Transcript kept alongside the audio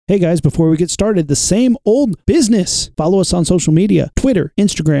Hey guys, before we get started, the same old business. Follow us on social media, Twitter,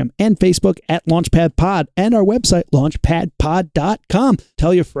 Instagram, and Facebook at Launchpad Pod, and our website, launchpadpod.com.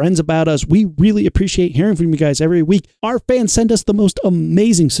 Tell your friends about us. We really appreciate hearing from you guys every week. Our fans send us the most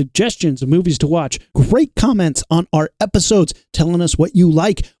amazing suggestions of movies to watch, great comments on our episodes, telling us what you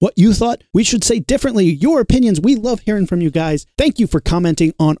like, what you thought we should say differently, your opinions. We love hearing from you guys. Thank you for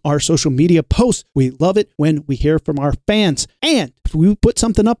commenting on our social media posts. We love it when we hear from our fans. And if we put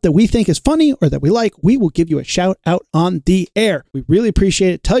something up that we think is funny or that we like, we will give you a shout out on the air. We really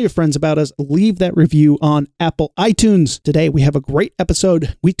appreciate it. Tell your friends about us. Leave that review on Apple iTunes. Today, we have a great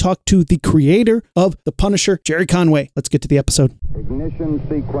episode. We talked to the creator of The Punisher, Gerry Conway. Let's get to the episode. Ignition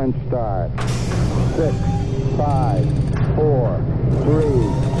sequence start. 6, 5, 4, 3,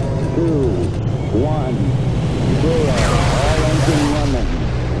 2, 1, 0. All engine running.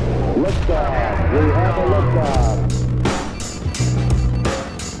 Liftoff. We have a liftoff.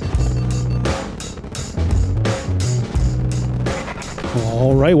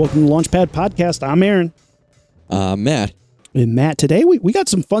 All right, welcome to the Launchpad Podcast. I'm Aaron. Matt. And Matt, today we got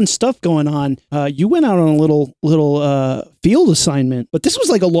some fun stuff going on. You went out on a little field assignment, but this was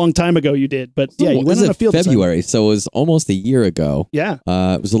like a long time ago you did. But yeah, you went on a field February, assignment. so it was almost a year ago. Yeah.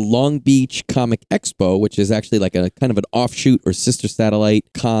 It was a Long Beach Comic Expo, which is actually like a kind of an offshoot or sister satellite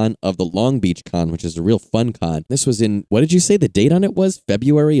con of the Long Beach Con, which is a real fun con. This was in, what did you say the date on it was?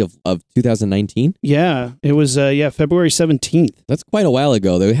 February of 2019? Yeah, it was February 17th. That's quite a while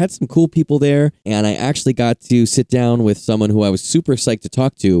ago. They had some cool people there, and I actually got to sit down with someone who I was super psyched to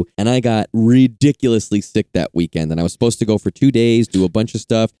talk to, and I got ridiculously sick that weekend, and I was supposed to go for 2 days, do a bunch of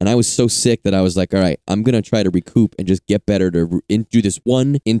stuff, and I was so sick that I was like, all right, I'm going to try to recoup and just get better to do this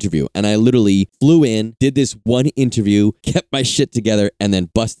one interview. And I literally flew in, did this one interview, kept my shit together, and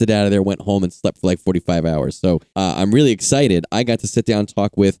then busted out of there, went home and slept for like 45 hours. So I'm really excited. I got to sit down and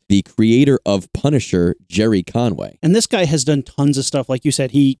talk with the creator of Punisher, Gerry Conway. And this guy has done tons of stuff. Like you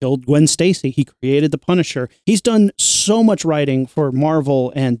said, he killed Gwen Stacy. He created the Punisher. He's done so much writing for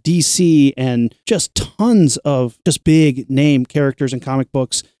Marvel and DC and just tons of just big name characters in comic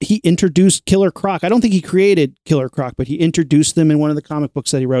books. He introduced Killer Croc. I don't think he created Killer Croc, but he introduced them in one of the comic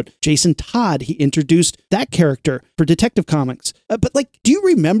books that he wrote. Jason Todd, he introduced that character for Detective Comics. But like, do you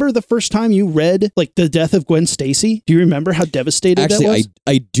remember the first time you read like The Death of Gwen Stacy? Do you remember how devastated that was? Actually,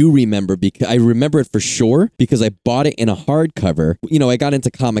 I do remember, because I remember it for sure because I bought it in a hardcover. You know, I got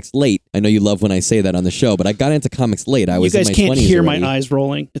into comics late. I know you love when I say that on the show, but I got into comics late. I was in my 20s. You guys can't hear already. My eyes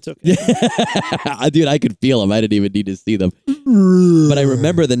rolling. It's okay. Dude, I could feel them. I didn't even need to see them. But I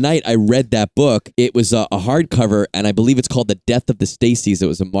remember the night I read that book. It was a hardcover, and I believe it's called The Death of the Stacys. It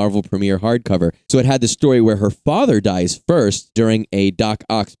was a Marvel premiere hardcover. So it had the story where her father dies first during a Doc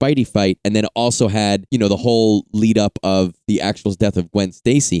Ock Spidey fight, and then it also had, you know, the whole lead up of the actual death of Gwen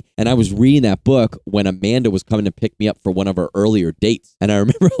Stacy. And I was reading that book when Amanda was coming to pick me up for one of our earlier dates. And I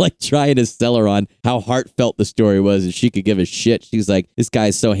remember like trying to sell her on how heartfelt the story was, and she could give a shit. She's like, this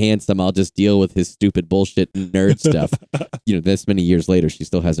guy's so handsome, I'll just deal with his stupid bullshit and nerd stuff. You know, this many years later, she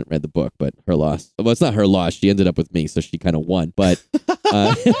still hasn't read the book, but her loss. Well, it's not her loss. She ended up with me, so she kind of won. But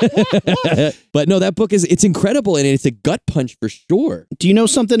but no, that book it's incredible, and it's a gut punch for sure. Do you know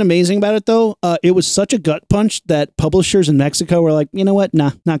something amazing about it, though? It was such a gut punch that publishers in Mexico were like, you know what?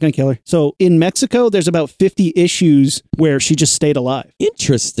 Nah, not going to kill her. So in Mexico, there's about 50 issues where she just stayed alive.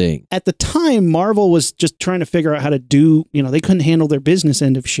 Interesting. At the time, Marvel was just trying to figure out how to do, you know, they couldn't handle their business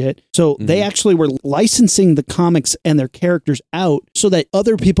end of shit. So they actually were licensing the comics and their characters out so that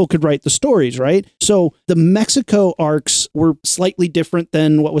other people could write the stories, right? So the Mexico arcs were slightly different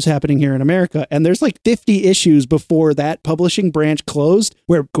than what was happening here in America. And there's like 50 issues before that publishing branch closed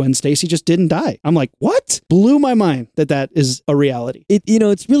where Gwen Stacy just didn't die. I'm like, what? Blew my mind that is a reality.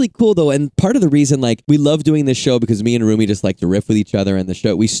 It's really cool though. And part of the reason, like, we love doing this show because me and Rumi just like to riff with each other, and the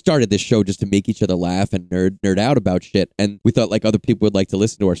show, we started this show just to make each other laugh and nerd out about shit. And we thought like other people would like to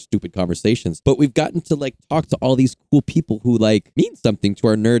listen to our stupid conversations, but we've gotten to like talk to all these cool people who like mean something to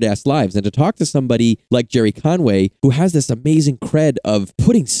our nerd ass lives. And to talk to somebody like Gerry Conway, who has this amazing cred of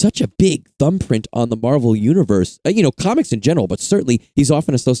putting such a big thumbprint on the Marvel universe, you know, comics in general, but certainly he's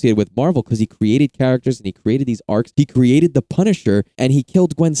often associated with Marvel because he created characters and he created these arcs. He created the Punisher and he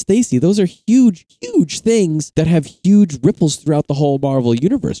killed Gwen Stacy. Those are huge, huge things that have huge ripples throughout the whole Marvel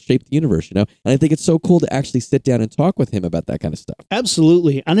universe, shape the universe, you know? And I think it's so cool to actually sit down and talk with him about that kind of stuff.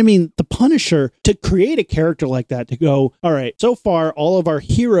 Absolutely. And I mean, the Punisher, to create a character like that, to go, all right, so far, all of our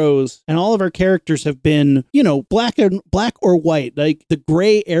heroes and all of our characters have been, you know, black or white. Like the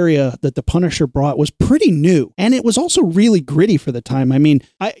gray area that the Punisher brought was pretty new. And it was also really gritty for the time. I mean,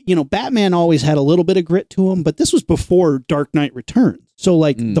 Batman always had a little bit of grit to him, but this was before Dark Knight Returns. So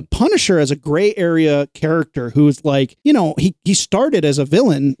like the Punisher as a gray area character who is like, he started as a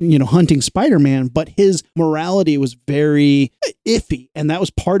villain, hunting Spider-Man, but his morality was very iffy. And that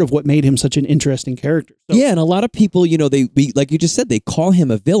was part of what made him such an interesting character. So, yeah, and a lot of people, like you just said, they call him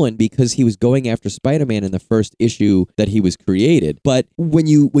a villain because he was going after Spider-Man in the first issue that he was created. But when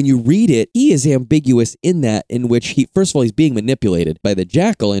you read it, he is ambiguous in which first of all, he's being manipulated by the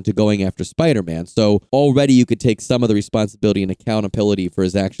Jackal into going after Spider-Man. So already you could take some of the responsibility and accountability for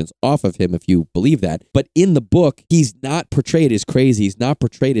his actions off of him if you believe that. But in the book, he's not portrayed as crazy. He's not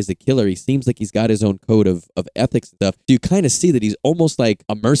portrayed as a killer. He seems like he's got his own code of ethics and stuff. So you kind of see that he's almost like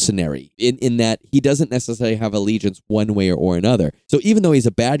a mercenary in that he doesn't necessarily have allegiance one way or another. So even though he's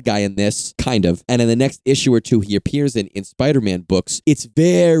a bad guy in this, kind of, and in the next issue or two he appears in Spider-Man books, it's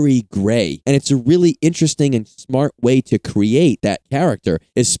very gray. And it's a really interesting and smart way to create that character,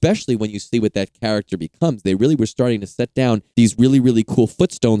 especially when you see what that character becomes. They really were starting to set down these really, really cool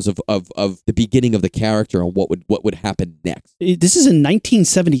footstones of the beginning of the character and what would happen next. This is in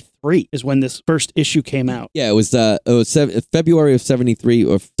 1973 is when this first issue came out. Yeah, it was February of 73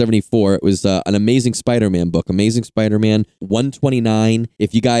 or 74. It was an Amazing Spider-Man book, Amazing Spider-Man 129.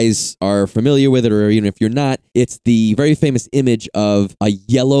 If you guys are familiar with it, or even if you're not, it's the very famous image of a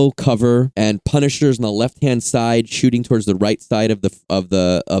yellow cover and Punisher's on the left-hand side shooting towards the right side of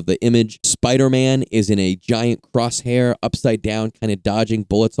the image. Spider-Man is in a giant crosshair, upside down, kind of dodging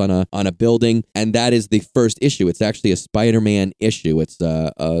bullets on a building, and that is the first issue. It's actually a Spider-Man issue. It's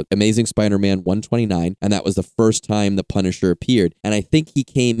Amazing Spider-Man 129, and that was the first time the Punisher appeared. And I think he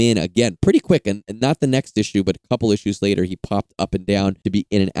came in again pretty quick, and not the next issue, but a couple issues later, he popped up and down to be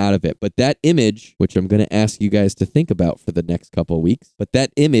in and out of it. But that image, which I'm going to ask you guys to think about for the next couple of weeks, but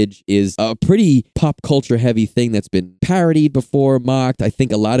that image is a pretty pop culture heavy thing that's been parodied before, mocked. I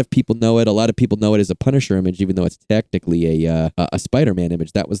think a lot of people know it. A lot of people know it as a Punisher image, even though it's technically a Spider-Man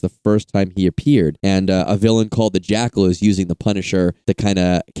image. That was the first time he appeared. And a villain called the Jackal is using the Punisher to kind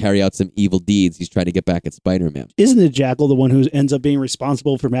of carry out some evil deeds. He's trying to get back at Spider-Man. Isn't the Jackal the one who ends up being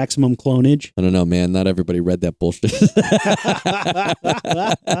responsible for maximum clonage? I don't know, man. Not everybody read that bullshit.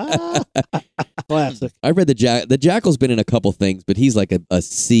 Classic. I read the Jackal's been in a couple things, but he's like a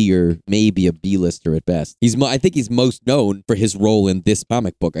C or maybe a B-lister at best. I think he's most known for his role in this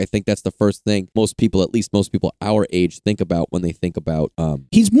comic book. I think that's the first thing most people our age, think about when they think about...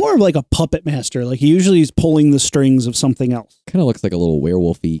 He's more of like a puppet master. Like he usually is pulling the strings of something else. Kind of looks like a little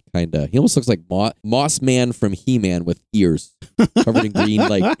werewolfy kind of. He almost looks like Moss Man from He-Man with ears covered in green,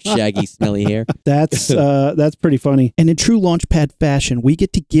 like shaggy, smelly hair. That's pretty funny. And in true Launchpad fashion, we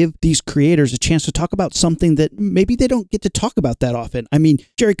get to give these creators a chance to talk about something that maybe they don't get to talk about that often. I mean,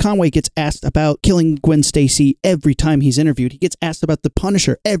 Gerry Conway gets asked about killing Gwen Stacy every time he's interviewed. He gets asked about the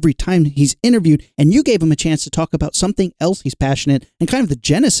Punisher every time he's interviewed. And you gave him a chance to talk about something else he's passionate and kind of the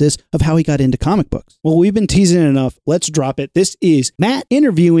genesis of how he got into comic books. Well, we've been teasing it enough. Let's drop it. This is Matt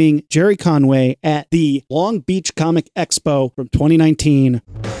interviewing Gerry Conway at the Long Beach Comic Expo from 2019.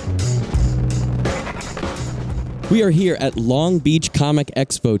 We are here at Long Beach Comic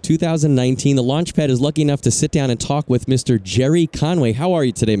Expo 2019. The Launchpad is lucky enough to sit down and talk with Mr. Gerry Conway. How are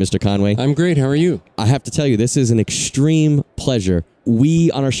you today, Mr. Conway? I'm great. How are you? I have to tell you, this is an extreme pleasure.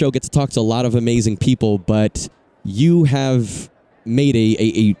 We, on our show, get to talk to a lot of amazing people, but you have made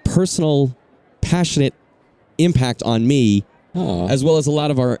a personal, passionate impact on me, as well as a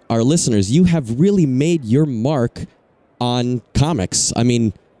lot of our listeners. You have really made your mark on comics. I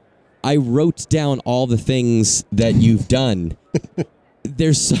mean, I wrote down all the things that you've done.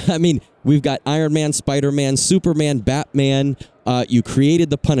 We've got Iron Man, Spider-Man, Superman, Batman. You created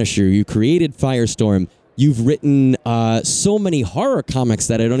the Punisher. You created Firestorm. You've written so many horror comics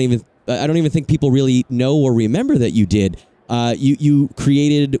that I don't even think people really know or remember that you did. You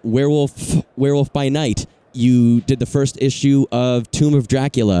created Werewolf by Night. You did the first issue of Tomb of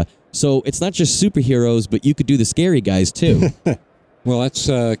Dracula. So it's not just superheroes, but you could do the scary guys too. Well, that's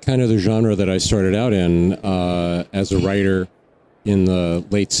kind of the genre that I started out in as a writer in the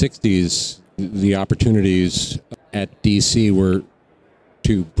late 60s. The opportunities at DC were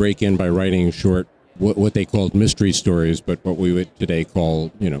to break in by writing short, what they called mystery stories, but what we would today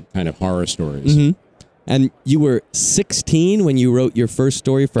call, kind of horror stories. Mm-hmm. And you were 16 when you wrote your first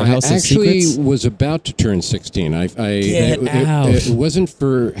story for House of Secrets? I actually was about to turn 16. It wasn't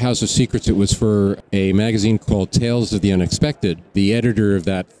for House of Secrets. It was for a magazine called Tales of the Unexpected. The editor of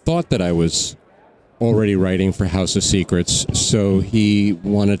that thought that I was already writing for House of Secrets, so he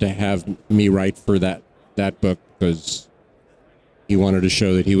wanted to have me write for that book because he wanted to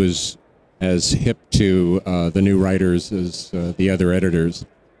show that he was as hip to the new writers as the other editors.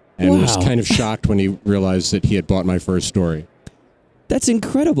 And was kind of shocked when he realized that he had bought my first story. That's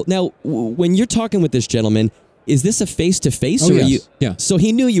incredible. Now, when you're talking with this gentleman, is this a face-to-face? Oh, or yes. Are you, yeah. So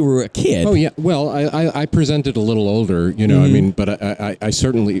he knew you were a kid. Oh, yeah. Well, I presented a little older, you know, I mean, but I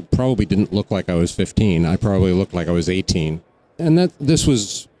certainly probably didn't look like I was 15. I probably looked like I was 18. And this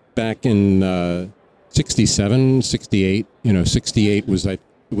was back in 67, 68. You know, 68 was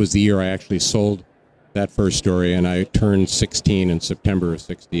the year I actually sold that first story, and I turned 16 in September of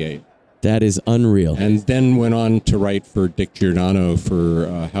 68. That is unreal. And then went on to write for Dick Giordano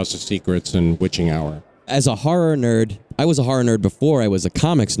for House of Secrets and Witching Hour. As a horror nerd, I was a horror nerd before I was a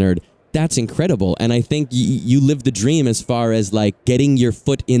comics nerd. That's incredible. And I think you lived the dream as far as like getting your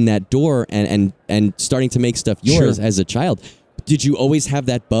foot in that door and starting to make stuff yours as a child. Did you always have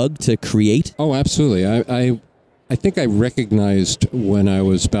that bug to create? Oh, absolutely. I think I recognized when I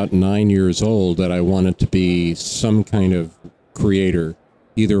was about 9 years old that I wanted to be some kind of creator,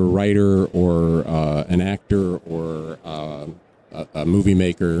 either a writer or an actor or a movie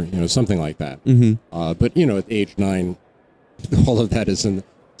maker, you know, something like that. Mm-hmm. But, you know, at age 9, all of that is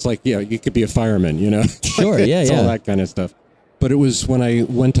it's like, yeah, you could be a fireman, you know? Sure, it's all that kind of stuff. But it was when I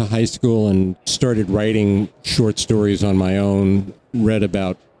went to high school and started writing short stories on my own, read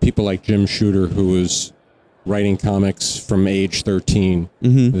about people like Jim Shooter, who was writing comics from age 13,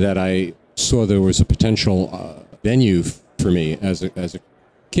 that I saw there was a potential venue for me as a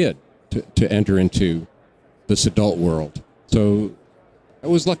kid to enter into this adult world. So I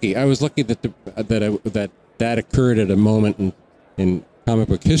was lucky. I was lucky that occurred at a moment in comic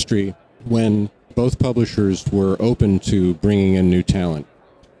book history when both publishers were open to bringing in new talent.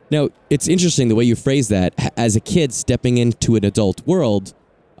 Now, it's interesting the way you phrase that. As a kid stepping into an adult world,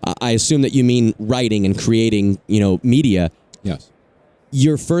 I assume that you mean writing and creating, you know, media. Yes.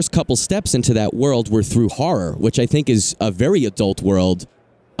 Your first couple steps into that world were through horror, which I think is a very adult world,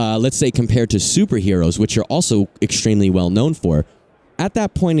 let's say compared to superheroes, which you're also extremely well known for. At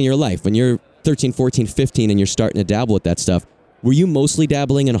that point in your life, when you're 13, 14, 15, and you're starting to dabble with that stuff, were you mostly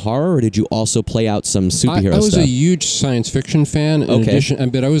dabbling in horror, or did you also play out some superhero stuff? I was a huge science fiction fan, in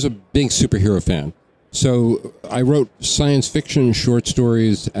addition, but I was a big superhero fan. So I wrote science fiction short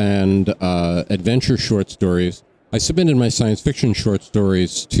stories and adventure short stories. I submitted my science fiction short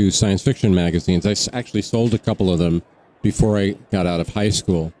stories to science fiction magazines. I actually sold a couple of them before I got out of high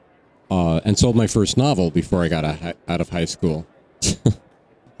school, and sold my first novel before I got out of high school.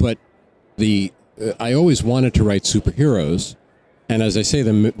 But I always wanted to write superheroes. And as I say,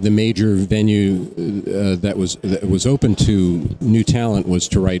 the major venue that was open to new talent was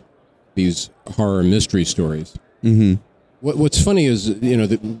to write these horror mystery stories. Mm-hmm. What's funny is, you know,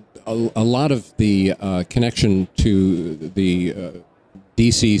 a lot of the connection to the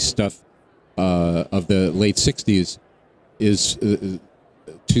DC stuff of the late 60s is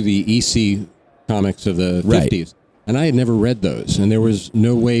to the EC comics of the 50s. And I had never read those, and there was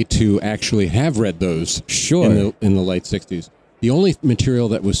no way to actually have read those in the late 60s. The only material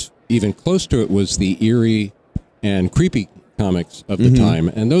that was even close to it was the eerie and creepy comics of the time,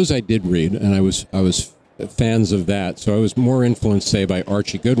 and those I did read, and I was fans of that. So I was more influenced, say, by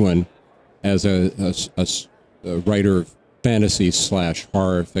Archie Goodwin as a writer of fantasy /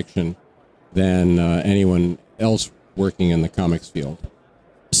 horror fiction than anyone else working in the comics field.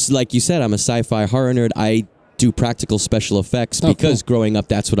 Like you said, I'm a sci-fi horror nerd. I do practical special effects because growing up,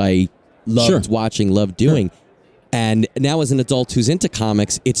 that's what I loved watching, loved doing. Sure. And now as an adult who's into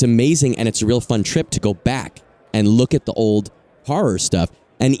comics, it's amazing and it's a real fun trip to go back and look at the old horror stuff.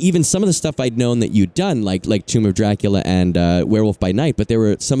 And even some of the stuff I'd known that you'd done, like Tomb of Dracula and Werewolf by Night, but there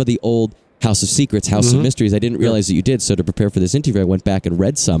were some of the old House of Secrets, House of Mysteries I didn't realize that you did. So to prepare for this interview, I went back and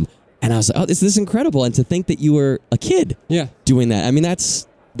read some. And I was like, oh, this is incredible. And to think that you were a kid doing that. I mean, that's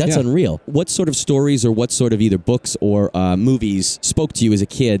unreal. What sort of stories or what sort of either books or movies spoke to you as a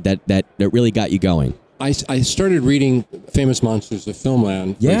kid that really got you going? I started reading Famous Monsters of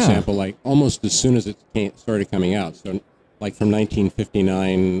Filmland, for example, like almost as soon as it started coming out. So like from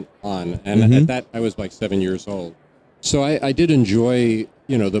 1959 on. And at that, I was like 7 years old. So I did enjoy,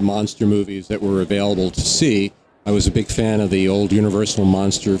 you know, the monster movies that were available to see. I was a big fan of the old Universal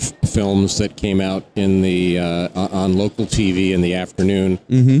monster films that came out in the on local TV in the afternoon.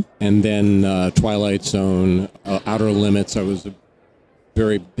 And then Twilight Zone, Outer Limits. I was a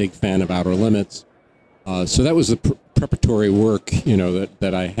very big fan of Outer Limits. So that was the preparatory work, you know,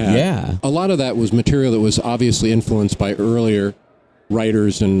 that I had. Yeah. A lot of that was material that was obviously influenced by earlier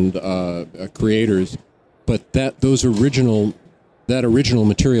writers and creators, but that original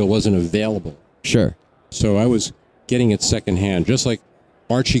material wasn't available. Sure. So I was getting it secondhand, just like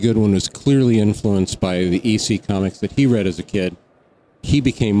Archie Goodwin was clearly influenced by the EC comics that he read as a kid. He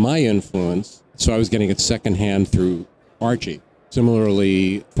became my influence, so I was getting it secondhand through Archie.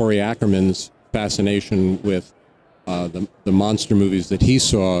 Similarly, Corey Ackerman's fascination with the monster movies that he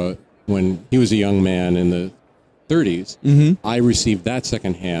saw when he was a young man in the 30s, I received that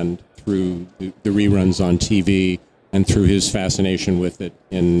secondhand through the reruns on TV and through his fascination with it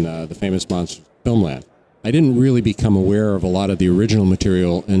in the famous Monsters of Filmland. I didn't really become aware of a lot of the original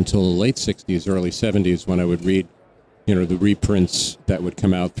material until the late 60s, early 70s, when I would read, the reprints that would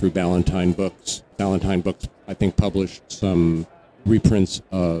come out through Ballantine Books. Ballantine Books, I think, published some reprints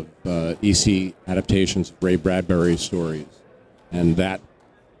of EC adaptations of Ray Bradbury's stories, and that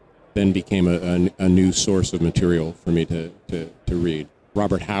then became a new source of material for me to read.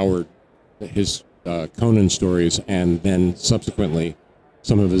 Robert Howard, his Conan stories, and then subsequently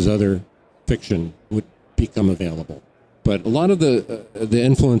some of his other fiction would become available. But a lot of the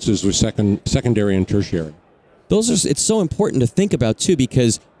influences were secondary and tertiary. It's so important to think about too,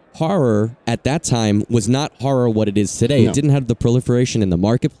 because horror at that time was not horror what it is today. No. It didn't have the proliferation in the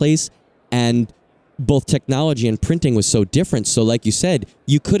marketplace, and both technology and printing was so different. So like you said,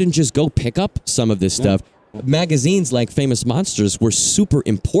 you couldn't just go pick up some of this stuff. Magazines like Famous Monsters were super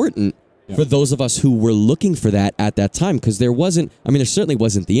important for those of us who were looking for that at that time, because there certainly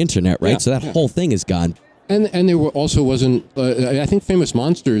wasn't the internet, right? So that whole thing is gone. And there also wasn't, I think Famous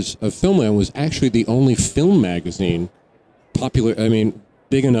Monsters of Filmland was actually the only film magazine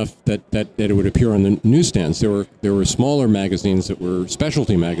big enough that it would appear on the newsstands. There were smaller magazines that were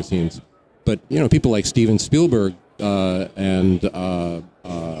specialty magazines, but people like Steven Spielberg and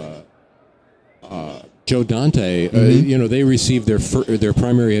Joe Dante, they received their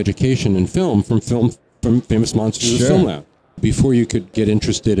primary education in film from Famous Monsters of Filmland. Before you could get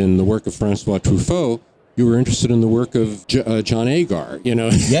interested in the work of Francois Truffaut, you were interested in the work of John Agar.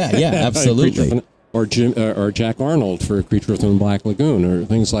 Yeah, absolutely. Or Jack Arnold for A Creature from the Black Lagoon, or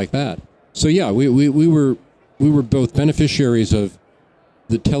things like that. So yeah, we were both beneficiaries of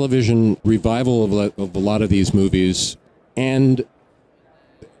the television revival of a lot of these movies, and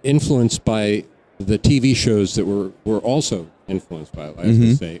influenced by the TV shows that were also influenced by, as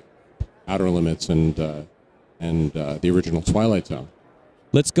we say, Outer Limits and the original Twilight Zone.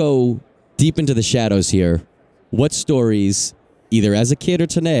 Let's go deep into the shadows here. What stories, either as a kid or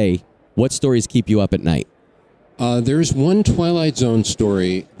today, what stories keep you up at night? There's one Twilight Zone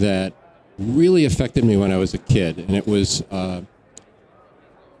story that really affected me when I was a kid, and it was, I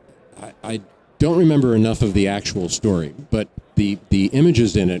don't remember enough of the actual story, but the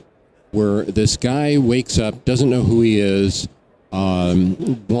images in it were this guy wakes up, doesn't know who he is,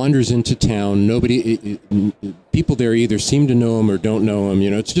 wanders into town. People there either seem to know him or don't know him.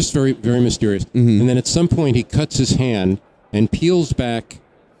 It's just very, very mysterious. And then at some point he cuts his hand and peels back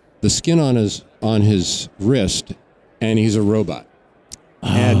the skin on his wrist, and he's a robot.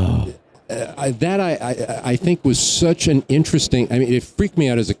 And I think was such an interesting. It freaked me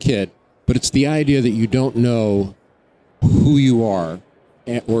out as a kid. But it's the idea that you don't know who you are,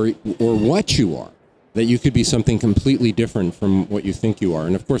 or what you are. That you could be something completely different from what you think you are.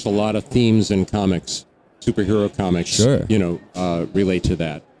 And of course, a lot of themes in comics, superhero comics, relate to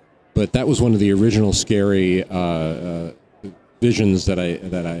that. But that was one of the original scary visions that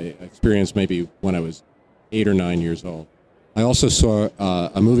I experienced maybe when I was 8 or 9 years old. I also saw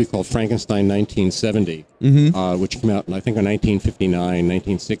a movie called Frankenstein 1970, which came out, I think, in 1959,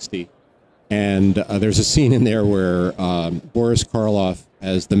 1960. And there's a scene in there where Boris Karloff,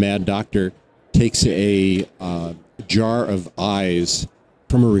 as the Mad Doctor, takes a jar of eyes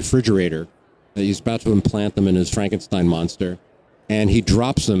from a refrigerator. He's about to implant them in his Frankenstein monster, and he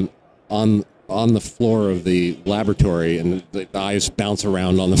drops them on the floor of the laboratory, and the eyes bounce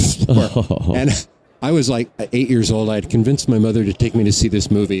around on the floor. And I was like 8 years old. I had convinced my mother to take me to see this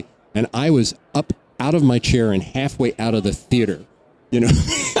movie, and I was up out of my chair and halfway out of the theater, when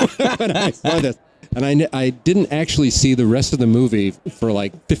I saw this. And I didn't actually see the rest of the movie for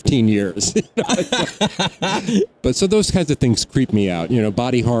like 15 years. But so those kinds of things creep me out.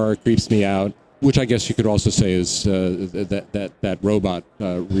 Body horror creeps me out, which I guess you could also say is that robot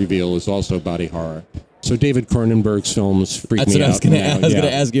reveal is also body horror. So David Cronenberg's films freak me out. That's what I was going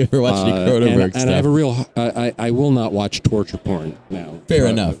to ask you if you're watching Cronenberg stuff. And I have a real... I will not watch torture porn now. Fair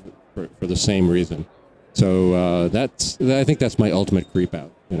enough. For the same reason. So I think that's my ultimate creep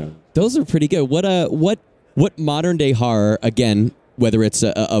out. Those are pretty good. What modern day horror, again, whether it's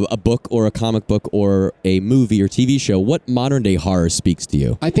a book or a comic book or a movie or TV show, what modern day horror speaks to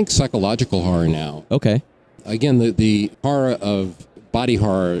you? I think psychological horror now. Okay. Again, the horror of body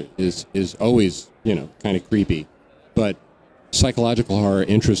horror is always, kind of creepy, but psychological horror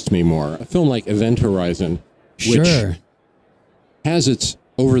interests me more. A film like Event Horizon, which has its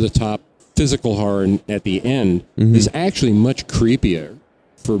over-the-top physical horror at the end is actually much creepier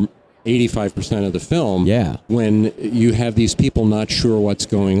for 85% of the film. Yeah. When you have these people not sure what's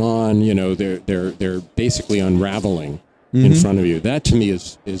going on, they're basically unraveling in front of you. That to me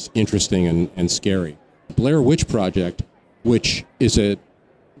is interesting and scary. Blair Witch Project, which is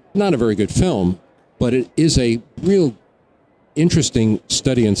not a very good film, but it is a real interesting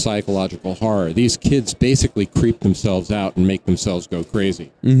study in psychological horror. These kids basically creep themselves out and make themselves go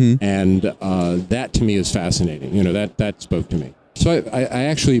crazy. And that to me is fascinating. That spoke to me. So I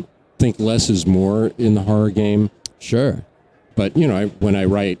actually think less is more in the horror game. Sure. But when I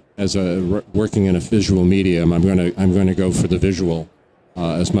write working in a visual medium, I'm going to go for the visual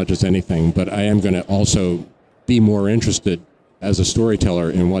as much as anything. But I am going to also be more interested as a storyteller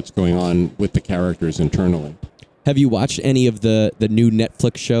in what's going on with the characters internally. Have you watched any of the new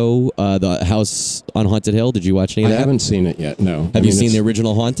Netflix show, The House on Haunted Hill? Did you watch any of that? I haven't seen it yet, no. Have you seen the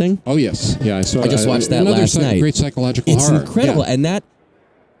original Haunting? Oh, yes. Yeah, I saw. I just watched that last night. Great psychological horror. It's incredible. Yeah. And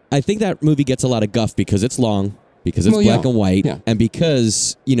I think that movie gets a lot of guff because it's long, because it's black and white, and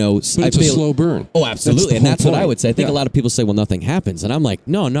because, But it's a slow burn. Oh, absolutely. That's what I would say. I think a lot of people say, well, nothing happens. And I'm like,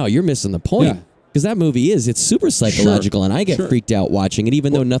 no, you're missing the point. Yeah. Because that movie it's super psychological, and I get freaked out watching it,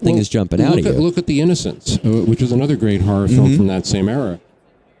 even though nothing is jumping out at you. Look at The Innocents, which is another great horror film from that same era,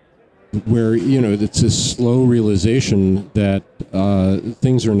 where, it's this slow realization that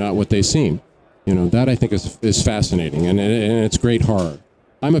things are not what they seem. That I think is fascinating, and it's great horror.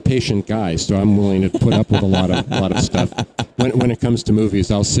 I'm a patient guy, so I'm willing to put up with a lot of stuff. When it comes to movies,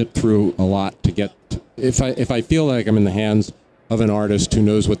 I'll sit through a lot to get. If I feel like I'm in the hands of an artist who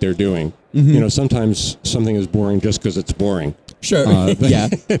knows what they're doing. Sometimes something is boring just because it's boring. Sure. Yeah.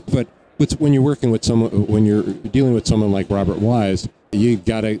 But when you're working with when you're dealing with someone like Robert Wise, you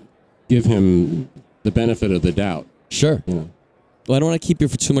got to give him the benefit of the doubt. Sure. Well, I don't want to keep you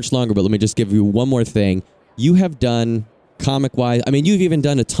for too much longer, but let me just give you one more thing. You have done comic-wise, you've even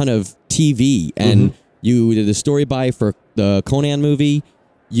done a ton of TV, and you did a story by for the Conan movie.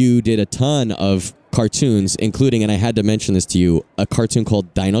 You did a ton of cartoons, including, and I had to mention this to you, a cartoon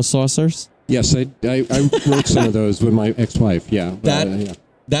called Dino Saucers. Yes, I wrote some of those with my ex-wife. Yeah,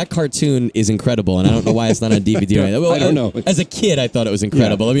 that cartoon is incredible, and I don't know why it's not on DVD. I don't know. As a kid, I thought it was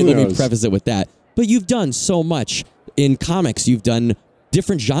incredible. Yeah, let me preface it with that. But you've done so much in comics. You've done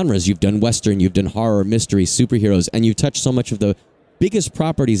different genres. You've done Western. You've done horror, mystery, superheroes, and you've touched so much of the biggest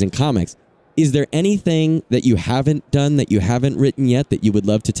properties in comics. Is there anything that you haven't done, that you haven't written yet, that you would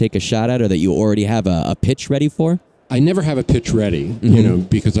love to take a shot at, or that you already have a pitch ready for? I never have a pitch ready,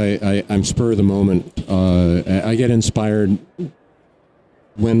 because I'm spur of the moment. I get inspired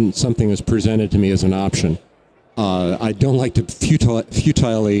when something is presented to me as an option. I don't like to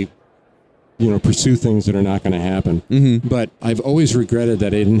futilely, pursue things that are not going to happen. But I've always regretted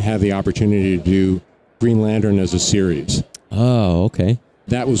that I didn't have the opportunity to do Green Lantern as a series. Oh, okay.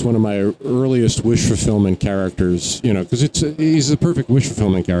 That was one of my earliest wish fulfillment characters, because he's the perfect wish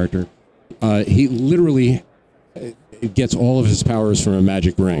fulfillment character. He literally gets all of his powers from a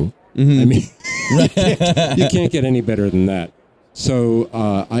magic ring. You can't get any better than that. So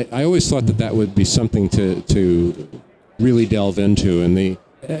I always thought that would be something to really delve into. And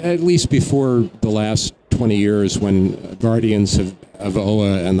at least before the last 20 years, when Guardians of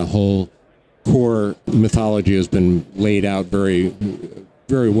Oa and the whole core mythology has been laid out very,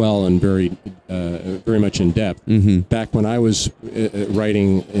 very well and very much in depth. Back when I was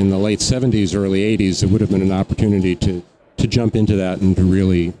writing in the late 70s, early 80s, it would have been an opportunity to jump into that and to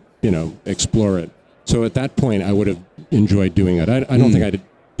really, explore it. So at that point, I would have enjoyed doing it. I don't think I'd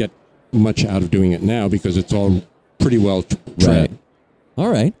get much out of doing it now because it's all pretty well tread. Right. All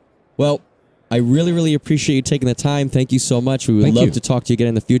right. Well, I really, really appreciate you taking the time. Thank you so much. We would love to talk to you again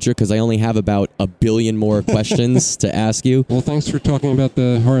in the future because I only have about 1 billion more questions to ask you. Well, thanks for talking about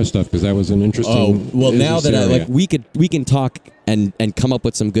the horror stuff because that was an interesting. Oh, well, now that we can talk and come up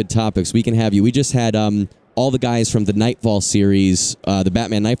with some good topics. We can have you. We just had all the guys from the Nightfall series, the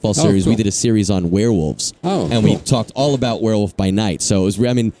Batman Nightfall series. Cool. We did a series on werewolves. And we talked all about Werewolf by Night. So it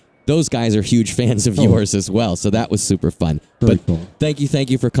was. Those guys are huge fans of yours as well, so that was super fun. Very cool. Thank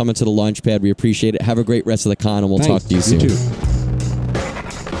you for coming to the Launchpad. We appreciate it. Have a great rest of the con, and we'll talk to you soon. You too.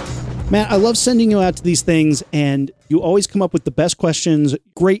 Matt, I love sending you out to these things, and You always come up with the best questions,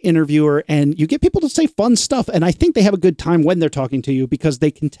 great interviewer, and you get people to say fun stuff. And I think they have a good time when they're talking to you because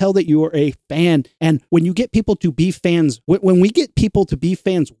they can tell that you are a fan. And when you get people to be fans, when we get people to be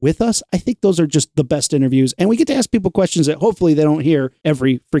fans with us, I think those are just the best interviews. And we get to ask people questions that hopefully they don't hear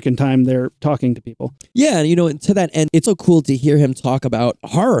every freaking time they're talking to people. Yeah, and and to that end, it's so cool to hear him talk about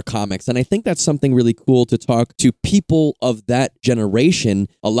horror comics. And I think that's something really cool to talk to people of that generation.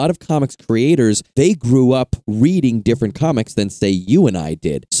 A lot of comics creators, they grew up reading different comics than, say, you and I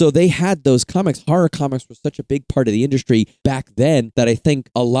did. So they had those comics. Horror comics were such a big part of the industry back then that I think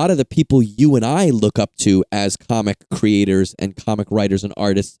a lot of the people you and I look up to as comic creators and comic writers and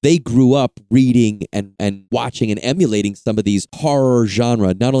artists, they grew up reading and watching and emulating some of these horror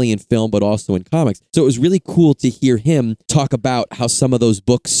genre, not only in film, but also in comics. So it was really cool to hear him talk about how some of those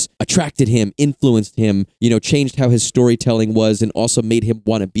books attracted him, influenced him, changed how his storytelling was, and also made him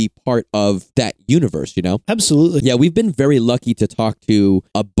want to be part of that universe, Absolutely. Yeah, we've been very lucky to talk to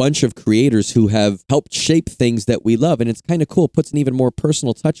a bunch of creators who have helped shape things that we love, and it's kind of cool. It puts an even more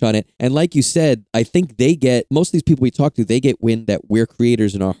personal touch on it. And like you said, I think most of these people we talk to, they get wind that we're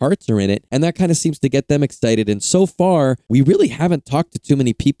creators and our hearts are in it, and that kind of seems to get them excited. And so far, we really haven't talked to too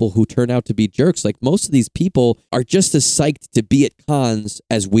many people who turn out to be jerks. Like, most of these people are just as psyched to be at cons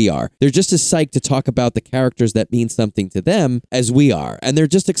as we are. They're just as psyched to talk about the characters that mean something to them as we are. And they're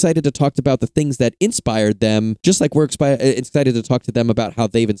just excited to talk about the things that inspired them, just like we're excited to talk to them about how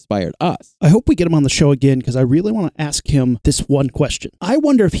they've inspired us. I hope we get him on the show again because I really want to ask him this one question. I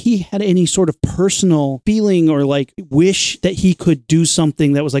wonder if he had any sort of personal feeling or like wish that he could do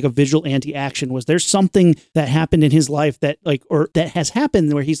something that was like a vigilante action. Was there something that happened in his life that or that has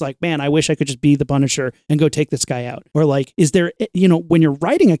happened where he's like, man, I wish I could just be the Punisher and go take this guy out? Or like, is there, when you're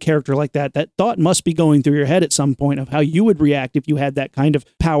writing a character like that, that thought must be going through your head at some point of how you would react if you had that kind of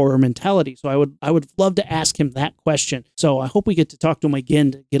power or mentality. So I would love to ask him that question. So I hope we get to talk to him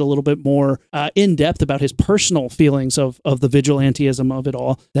again to get a little bit more in depth about his personal feelings of the vigilantism of it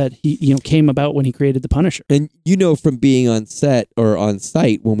all that he came about when he created the Punisher. And from being on set or on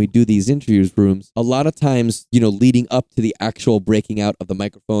site when we do these interviews rooms, a lot of times, leading up to the actual breaking out of the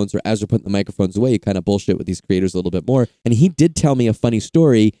microphones or as we're putting the microphones away, you kind of bullshit with these creators a little bit more. And he did tell me a funny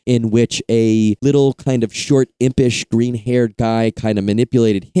story in which a little kind of short, impish, green-haired guy kind of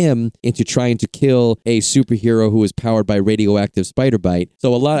manipulated him into trying to kill a superhero who was powered by radioactive spider bite.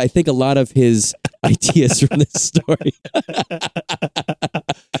 So I think a lot of his ideas from this story.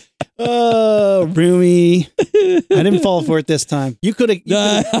 Oh, Rumi. I didn't fall for it this time. You could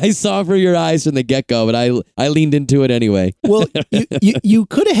have. I saw through your eyes from the get-go, but I leaned into it anyway. Well, you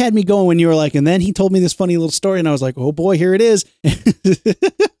could have had me going when you were like, and then he told me this funny little story, and I was like, oh boy, here it is.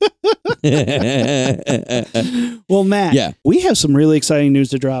 Well, Matt, we have some really exciting news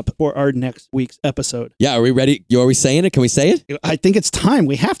to drop for our next week's episode. Yeah, are we ready? Are we saying it? Can we say it? I think it's time.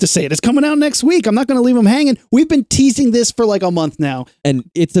 We have to say it. It's coming out next week. I'm not going to leave them hanging. We've been teasing this for like a month now. And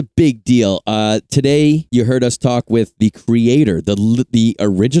it's a big deal. Today, you heard us talk with the creator, the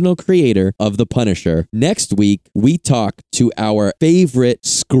original creator of the Punisher. Next week, we talk to our favorite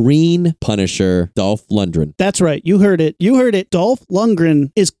screen Punisher, Dolph Lundgren. That's right. You heard it. Dolph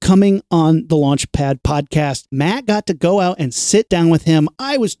Lundgren is coming on the Launchpad podcast. Matt got to go out and sit down with him.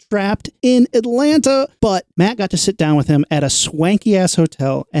 I was trapped in Atlanta, but Matt got to sit down with him at a swanky ass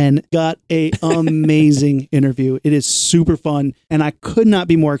hotel and got an amazing interview. It is super fun, and I could not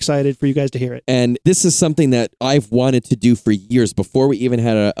be more excited for you guys to hear it. And this is something that I've wanted to do for years. Before we even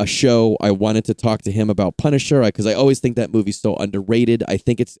had a show, I wanted to talk to him about Punisher because I always think that movie's so underrated. I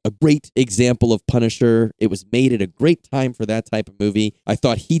think it's a great example of Punisher. It was made at a great time for that type of movie. I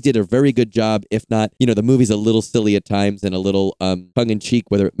thought he did a very good job. If not, the movie's a little silly at times and a little tongue-in-cheek,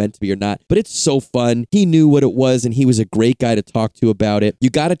 whether it meant to be or not. But it's so fun. He knew what it was, and he was a great guy to talk to about it. You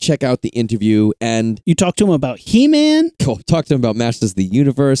got to check out the interview. And you talked to him about He-Man? Talked to him about Masters of the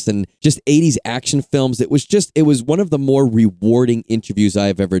Universe and just 80s action films. It was one of the more rewarding interviews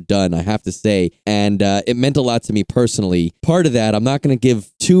I've ever done, I have to say. And it meant a lot to me personally. Part of that, I'm not going to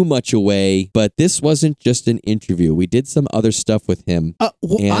give too much away, but this wasn't just an interview. We did some other stuff with him.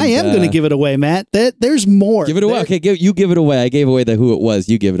 I am going to give it away, Matt. There's more. Give it away. Okay, you give it away. I gave away who it was.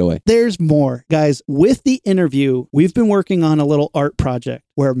 You give it away. There's more. Guys, with the interview, we've been working on a little art project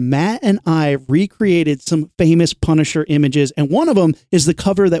where Matt and I recreated some famous Punisher images, and one of them is the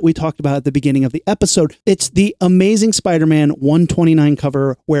cover that we talked about at the beginning of the episode. It's the Amazing Spider-Man 129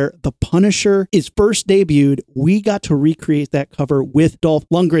 cover where the Punisher is first debuted. We got to recreate that cover with Dolph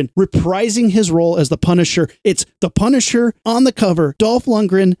Lundgren, reprising his role as the Punisher. It's the Punisher on the cover, Dolph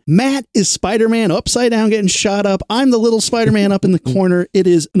Lundgren. Matt is Spider-Man upside down getting shot up. I'm the little Spider-Man up in the corner. It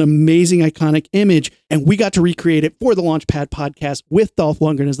is an amazing, iconic image. and we got to recreate it for the Launchpad podcast with Dolph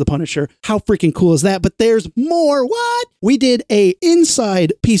Lundgren as the Punisher. How freaking cool is that? But there's more. What? We did a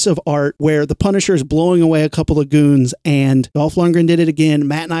inside piece of art where the Punisher is blowing away a couple of goons, and Dolph Lundgren did it again.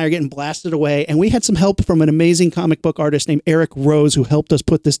 Matt and I are getting blasted away, and we had some help from an amazing comic book artist named Eric Rose who helped us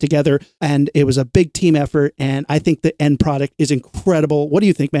put this together, and it was a big team effort, and I think the end product is incredible. What do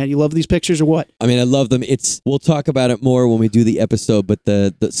you think, man? You love these pictures or what? I mean, I love them. We'll talk about it more when we do the episode, but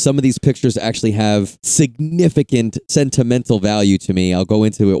the some of these pictures actually have significant sentimental value to me. I'll go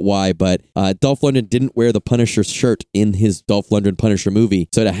into it why, but Dolph Lundgren didn't wear the Punisher shirt in his Dolph Lundgren Punisher movie,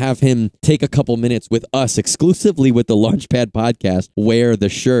 so to have him take a couple minutes with us exclusively with the Launchpad podcast, wear the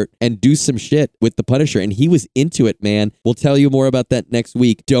shirt and do some shit with the Punisher, and he was into it, man. We'll tell you more about that next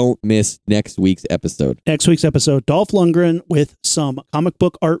week. Don't miss next week's episode. Next week's episode, Dolph Lundgren with some comic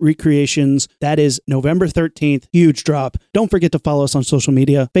book art recreations. That is November 13th. Huge drop. Don't forget to follow us on social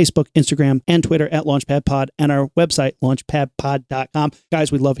media, Facebook, Instagram, and Twitter at Launchpad Pod, and our website, launchpadpod.com.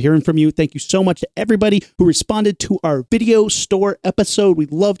 Guys, we love hearing from you. Thank you so much to everybody who responded to our video store episode. We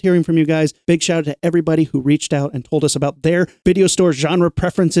loved hearing from you guys. Big shout out to everybody who reached out and told us about their video store genre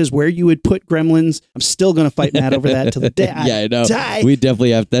preferences, where you would put Gremlins. I'm still going to fight Matt over that till the day I know. die. We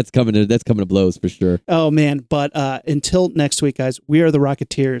definitely have. That's coming to blows for sure. Oh, man. But until next week, guys, we are the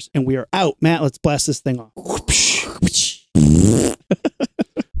Rocketeers, and we are out. Matt, let's blast this thing off.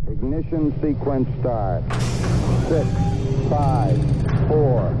 Ignition sequence start. 6, 5,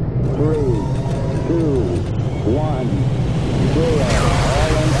 4, 3, 2, 1, 0.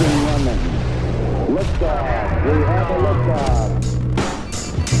 All engine running. Liftoff. We have a liftoff.